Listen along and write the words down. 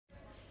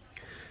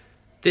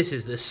This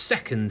is the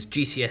second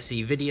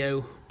GCSE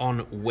video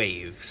on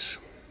waves.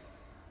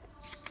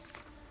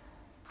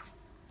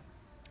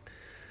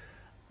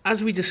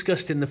 As we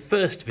discussed in the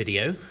first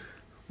video,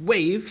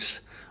 waves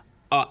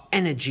are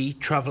energy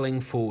travelling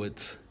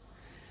forwards.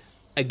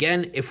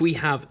 Again, if we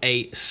have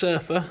a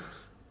surfer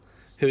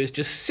who is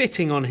just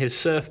sitting on his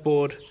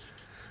surfboard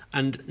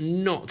and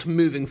not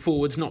moving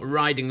forwards, not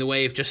riding the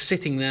wave, just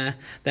sitting there,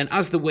 then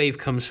as the wave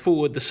comes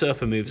forward, the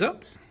surfer moves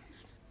up.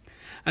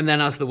 And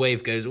then as the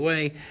wave goes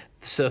away,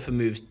 the surfer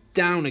moves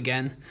down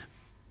again,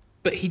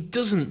 but he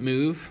doesn't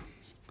move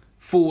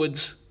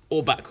forwards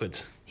or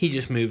backwards. He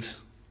just moves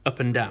up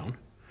and down.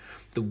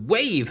 The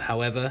wave,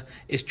 however,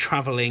 is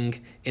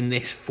travelling in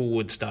this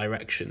forwards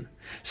direction.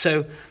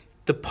 So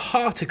the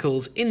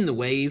particles in the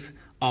wave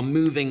are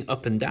moving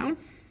up and down.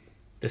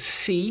 The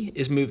sea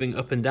is moving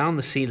up and down,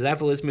 the sea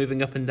level is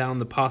moving up and down,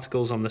 the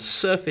particles on the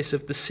surface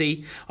of the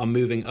sea are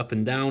moving up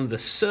and down, the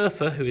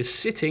surfer who is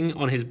sitting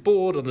on his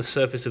board on the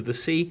surface of the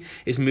sea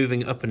is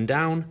moving up and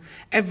down,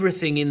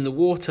 everything in the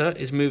water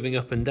is moving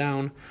up and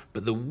down,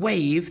 but the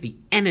wave, the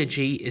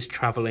energy, is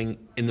travelling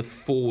in the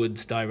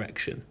forwards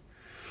direction.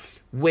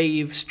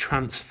 Waves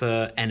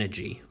transfer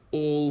energy.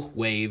 All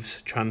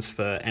waves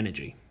transfer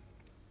energy.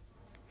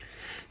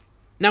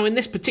 Now in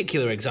this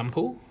particular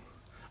example,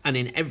 and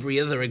in every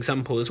other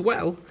example as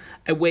well,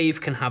 a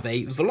wave can have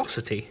a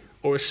velocity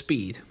or a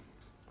speed.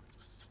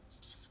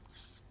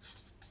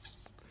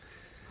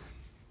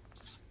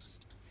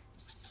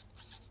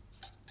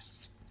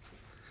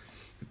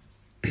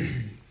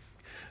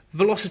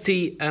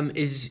 Velocity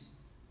is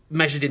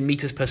measured in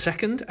meters per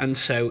second, and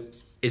so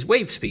is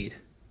wave speed,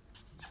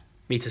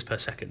 meters per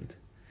second.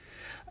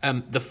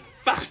 The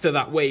faster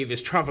that wave is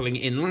travelling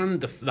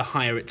inland, the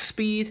higher its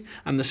speed,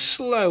 and the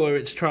slower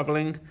it's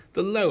travelling,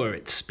 the lower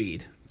its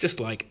speed, just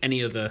like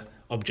any other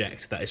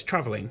object that is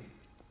travelling.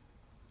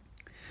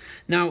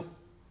 Now,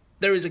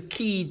 there is a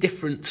key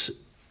difference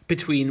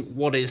between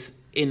what is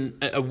in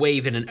a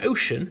wave in an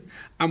ocean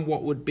and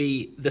what would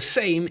be the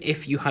same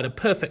if you had a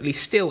perfectly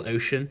still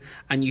ocean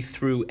and you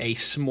threw a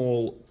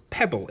small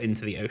pebble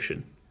into the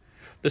ocean.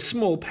 The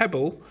small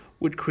pebble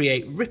would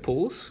create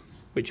ripples,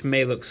 which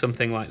may look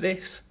something like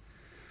this,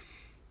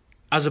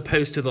 as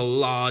opposed to the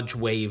large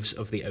waves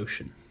of the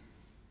ocean.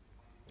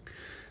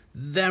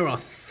 There are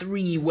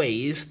three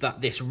ways that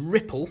this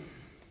ripple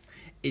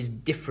is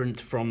different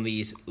from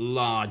these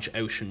large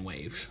ocean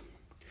waves.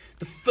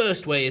 The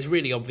first way is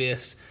really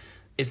obvious,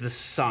 is the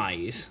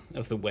size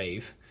of the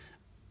wave.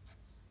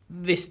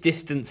 This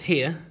distance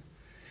here,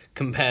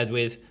 compared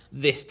with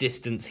this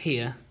distance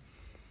here,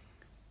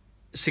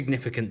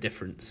 significant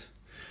difference.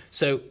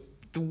 So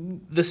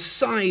the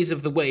size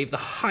of the wave, the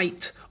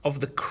height of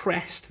the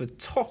crest, the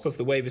top of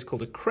the wave is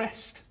called a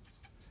crest,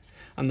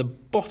 and the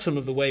bottom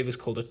of the wave is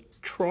called a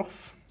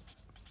trough.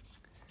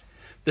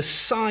 The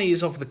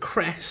size of the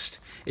crest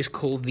is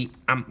called the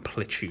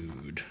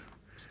amplitude.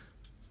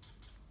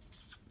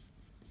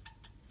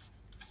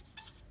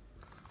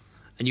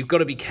 And you've got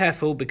to be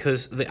careful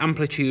because the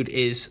amplitude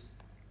is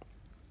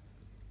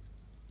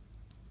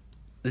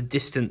the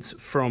distance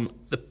from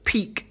the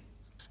peak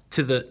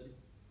to the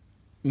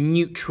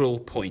neutral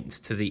point,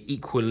 to the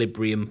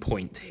equilibrium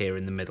point here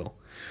in the middle,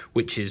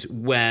 which is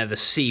where the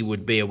sea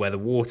would be or where the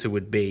water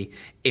would be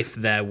if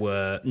there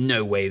were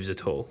no waves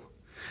at all.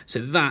 So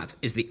that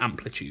is the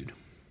amplitude.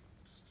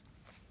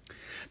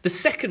 The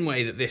second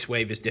way that this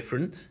wave is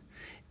different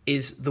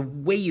is the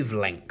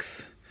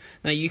wavelength.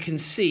 Now you can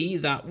see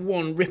that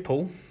one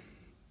ripple,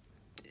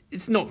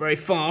 it's not very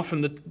far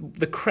from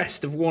the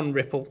crest of one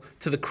ripple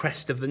to the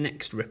crest of the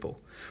next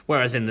ripple.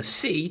 Whereas in the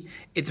sea,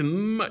 it's a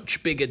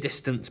much bigger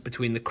distance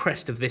between the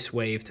crest of this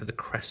wave to the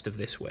crest of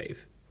this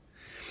wave.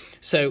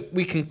 So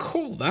we can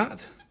call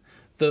that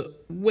the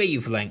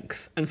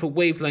wavelength. And for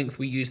wavelength,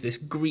 we use this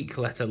Greek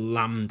letter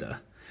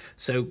lambda.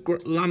 So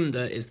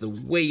lambda is the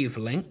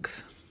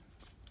wavelength.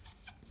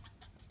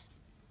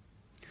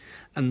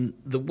 And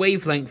the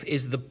wavelength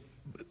is the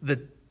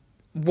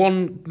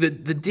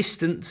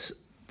distance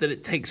that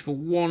it takes for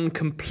one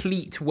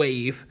complete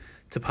wave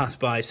to pass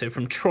by. So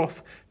from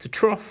trough to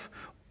trough,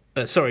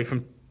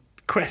 from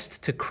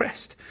crest to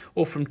crest,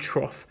 or from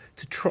trough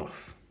to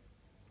trough.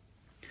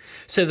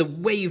 So the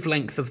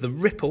wavelength of the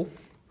ripple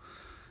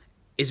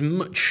is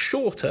much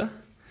shorter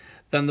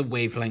than the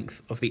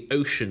wavelength of the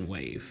ocean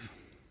wave.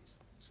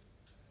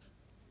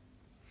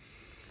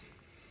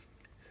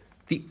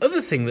 The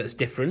other thing that's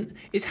different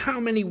is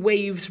how many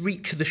waves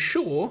reach the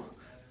shore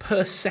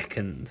per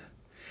second.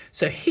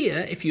 So here,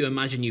 if you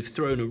imagine you've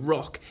thrown a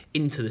rock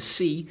into the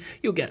sea,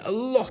 you'll get a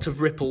lot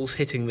of ripples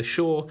hitting the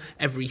shore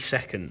every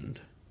second.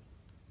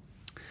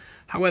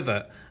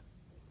 However,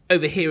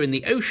 over here in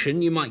the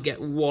ocean, you might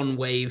get one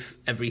wave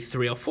every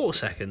 3 or 4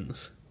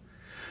 seconds.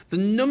 The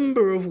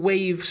number of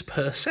waves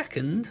per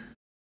second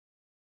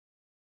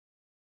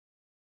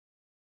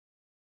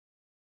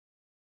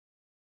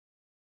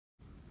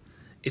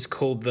is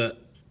called the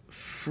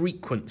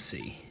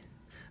frequency,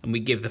 and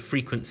we give the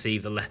frequency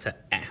the letter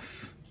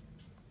F.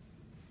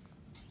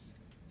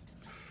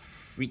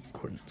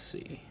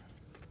 Frequency.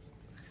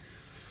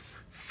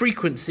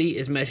 Frequency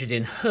is measured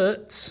in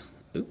hertz,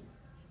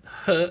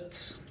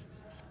 hertz,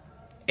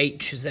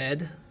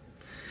 Hz,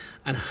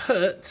 and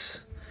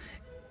hertz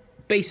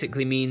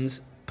basically means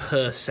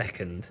per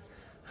second.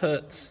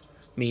 Hertz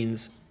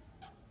means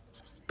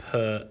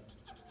per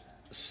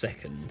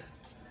second.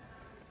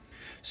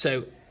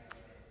 So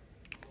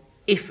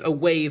if a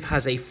wave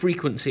has a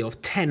frequency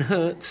of 10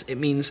 hertz, it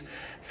means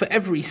for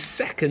every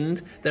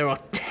second there are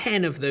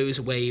 10 of those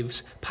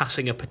waves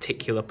passing a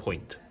particular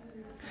point.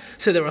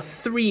 So there are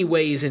 3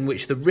 ways in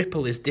which the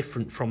ripple is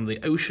different from the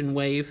ocean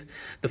wave.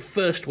 The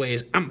first way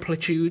is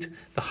amplitude,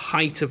 the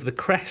height of the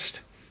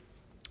crest.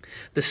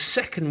 The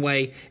second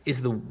way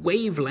is the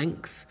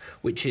wavelength,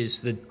 which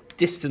is the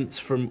distance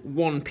from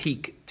one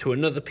peak to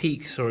another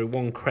peak, sorry,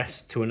 one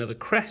crest to another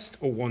crest,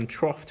 or one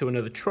trough to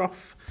another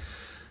trough.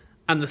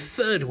 And the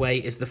third way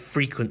is the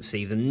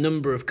frequency, the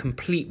number of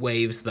complete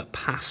waves that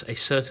pass a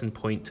certain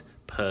point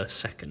per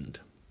second.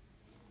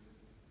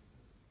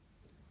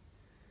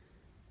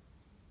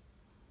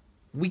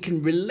 We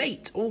can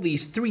relate all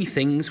these 3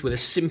 things with a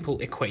simple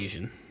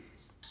equation.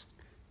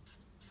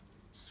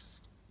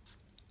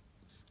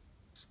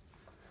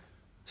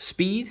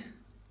 Speed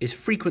is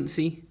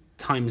frequency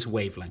times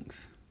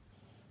wavelength.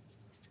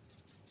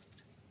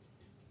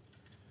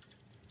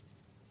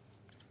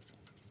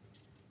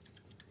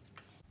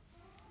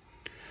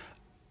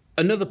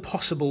 Another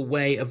possible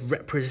way of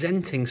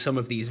representing some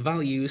of these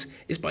values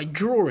is by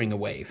drawing a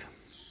wave.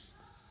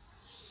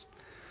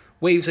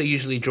 Waves are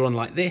usually drawn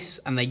like this,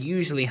 and they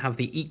usually have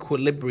the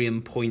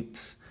equilibrium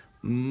points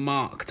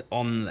marked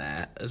on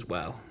there as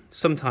well.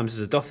 Sometimes as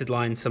a dotted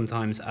line,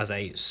 sometimes as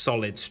a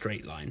solid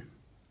straight line.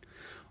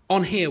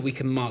 On here we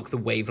can mark the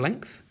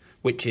wavelength,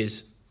 which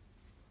is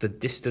the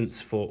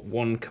distance for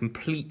one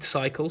complete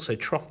cycle, so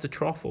trough to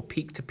trough or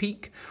peak to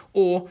peak,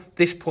 or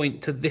this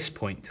point to this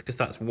point, because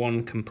that's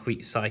one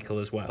complete cycle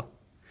as well.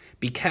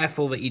 Be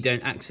careful that you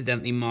don't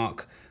accidentally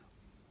mark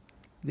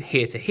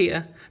here to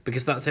here,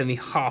 because that's only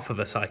half of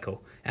a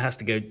cycle. It has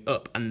to go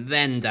up and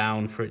then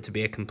down for it to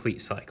be a complete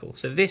cycle.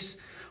 So this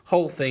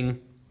whole thing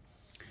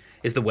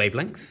is the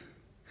wavelength,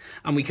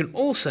 and we can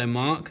also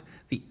mark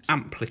the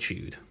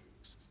amplitude.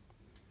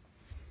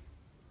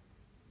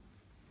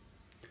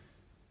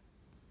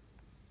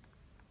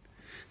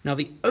 Now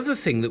the other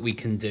thing that we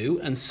can do,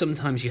 and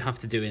sometimes you have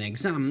to do in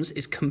exams,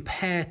 is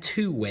compare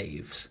 2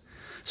 waves.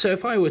 So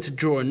if I were to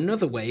draw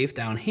another wave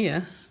down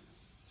here,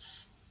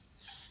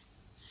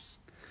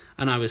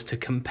 and I was to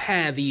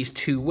compare these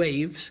 2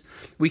 waves,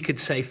 we could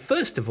say,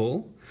 first of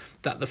all,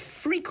 that the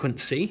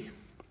frequency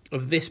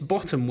of this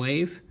bottom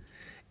wave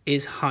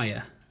is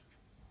higher.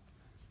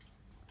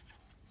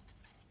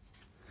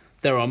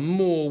 There are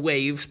more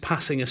waves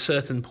passing a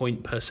certain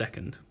point per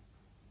second.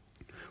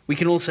 We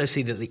can also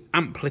see that the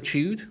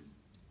amplitude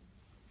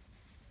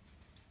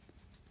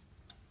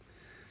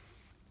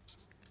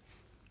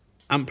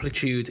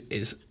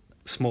is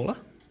smaller.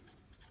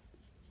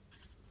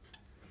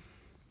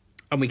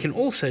 And we can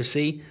also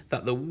see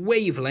that the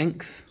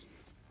wavelength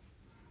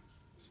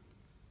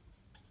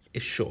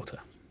is shorter.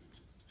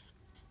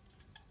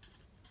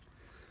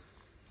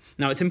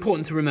 Now it's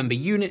important to remember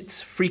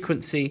units.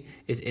 Frequency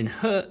is in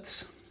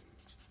hertz.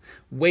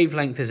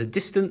 Wavelength is a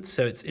distance,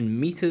 so it's in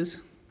meters.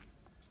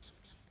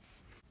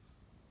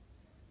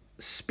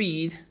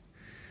 Speed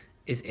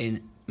is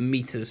in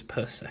meters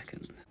per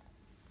second.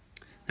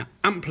 Now,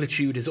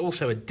 amplitude is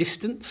also a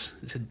distance.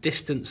 It's a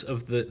distance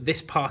of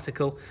this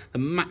particle, the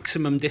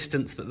maximum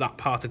distance that that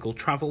particle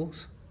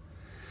travels.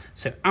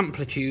 So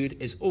amplitude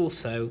is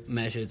also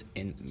measured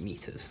in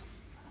meters.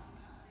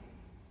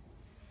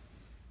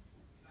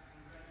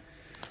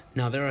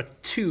 Now, there are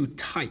 2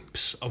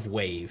 types of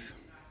wave,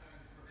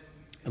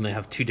 and they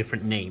have 2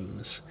 different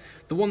names.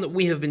 The one that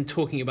we have been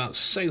talking about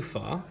so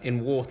far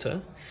in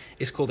water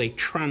is called a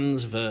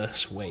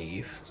transverse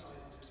wave.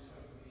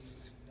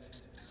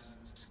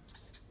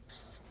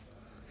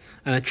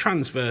 And a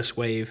transverse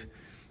wave,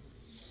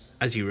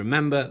 as you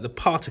remember, the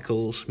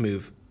particles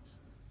move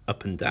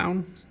up and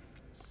down,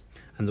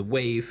 and the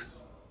wave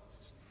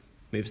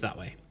moves that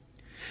way.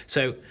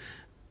 So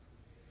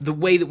the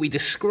way that we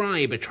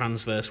describe a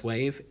transverse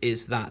wave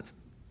is that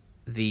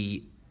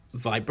the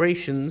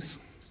vibrations,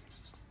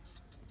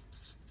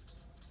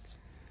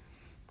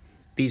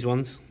 these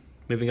ones,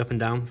 moving up and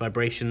down,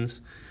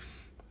 vibrations,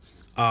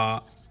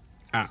 are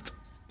at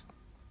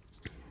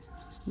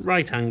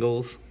right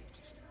angles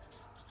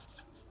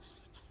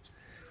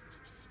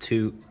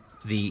to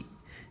the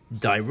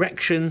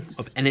direction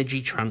of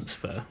energy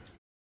transfer.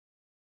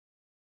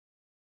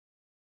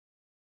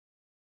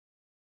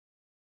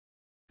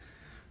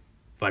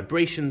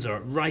 Vibrations are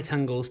at right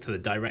angles to the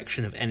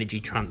direction of energy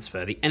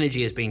transfer. The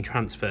energy is being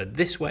transferred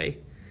this way,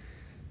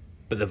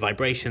 but the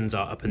vibrations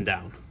are up and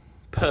down,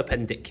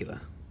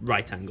 perpendicular,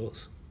 right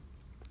angles.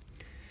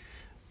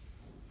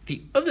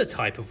 The other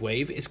type of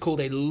wave is called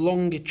a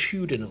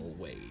longitudinal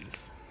wave.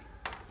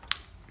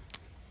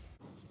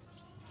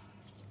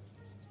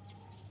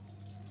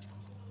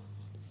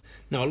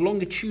 Now, a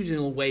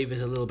longitudinal wave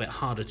is a little bit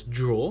harder to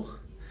draw,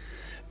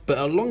 But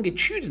a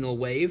longitudinal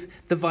wave,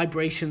 the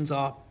vibrations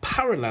are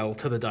parallel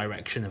to the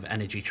direction of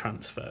energy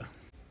transfer.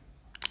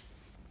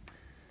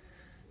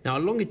 Now, a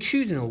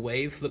longitudinal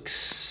wave looks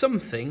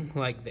something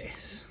like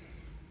this.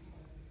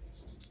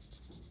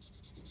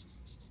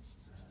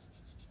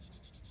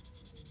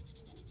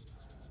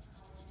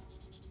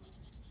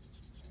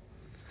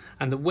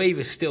 And the wave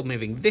is still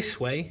moving this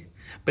way,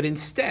 but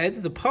instead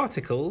the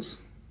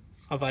particles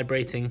are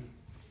vibrating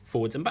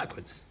forwards and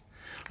backwards.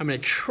 I'm going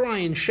to try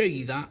and show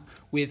you that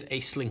with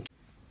a slinky.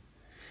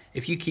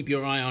 If you keep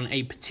your eye on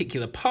a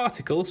particular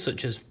particle,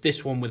 such as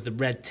this one with the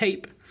red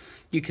tape,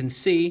 you can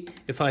see,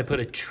 if I put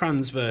a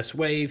transverse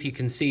wave, you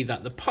can see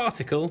that the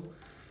particle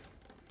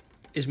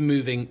is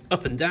moving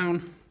up and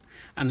down,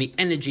 and the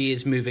energy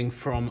is moving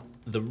from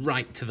the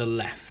right to the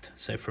left.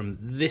 So from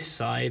this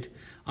side,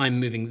 I'm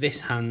moving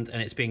this hand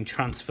and it's being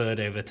transferred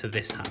over to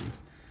this hand.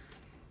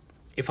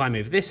 If I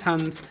move this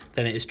hand,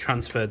 then it is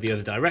transferred the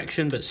other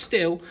direction, but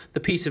still the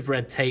piece of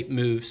red tape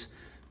moves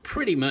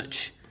pretty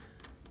much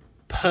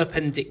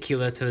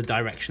perpendicular to the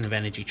direction of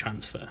energy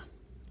transfer.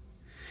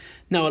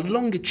 Now, a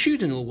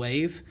longitudinal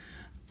wave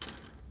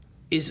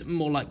is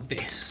more like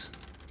this.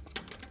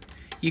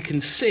 You can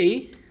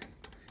see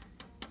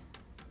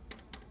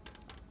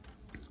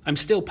I'm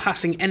still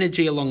passing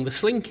energy along the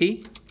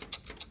slinky,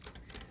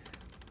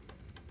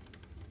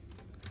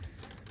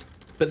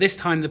 but this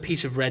time the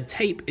piece of red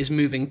tape is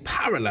moving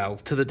parallel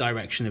to the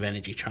direction of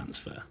energy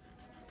transfer.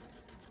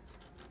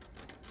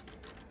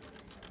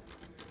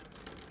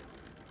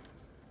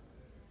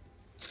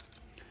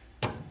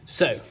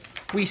 So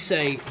we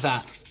say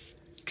that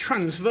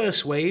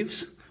transverse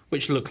waves,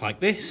 which look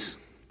like this,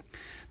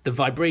 the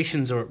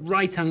vibrations are at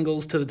right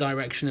angles to the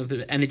direction of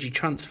the energy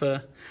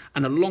transfer,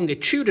 and a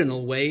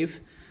longitudinal wave,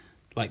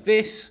 like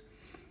this,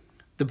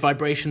 the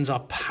vibrations are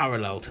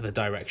parallel to the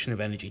direction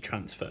of energy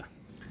transfer.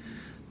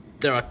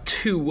 There are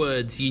two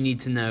words you need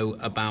to know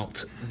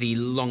about the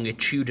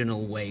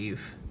longitudinal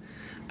wave.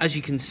 As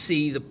you can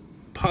see, the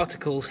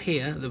particles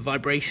here, the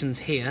vibrations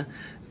here,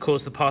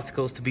 cause the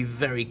particles to be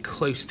very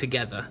close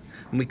together,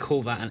 and we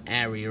call that an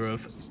area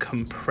of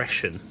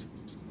compression.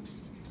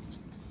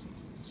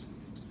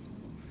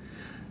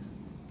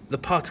 The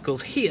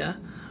particles here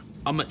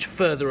are much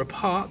further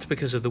apart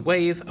because of the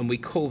wave, and we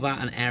call that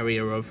an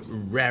area of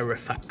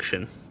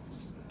rarefaction.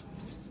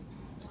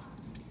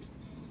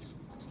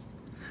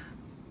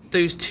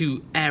 Those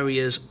two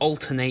areas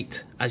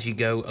alternate as you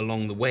go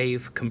along the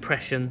wave: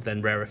 compression,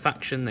 then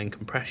rarefaction, then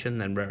compression,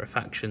 then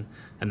rarefaction,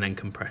 and then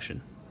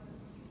compression.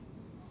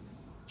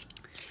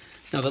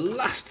 Now, the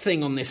last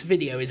thing on this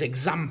video is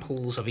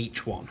examples of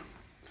each one.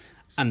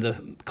 And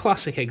the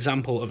classic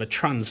example of a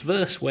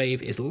transverse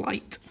wave is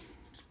light.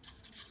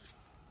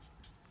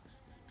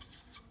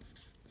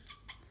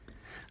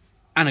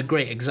 And a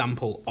great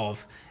example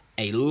of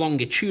a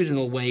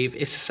longitudinal wave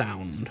is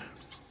sound.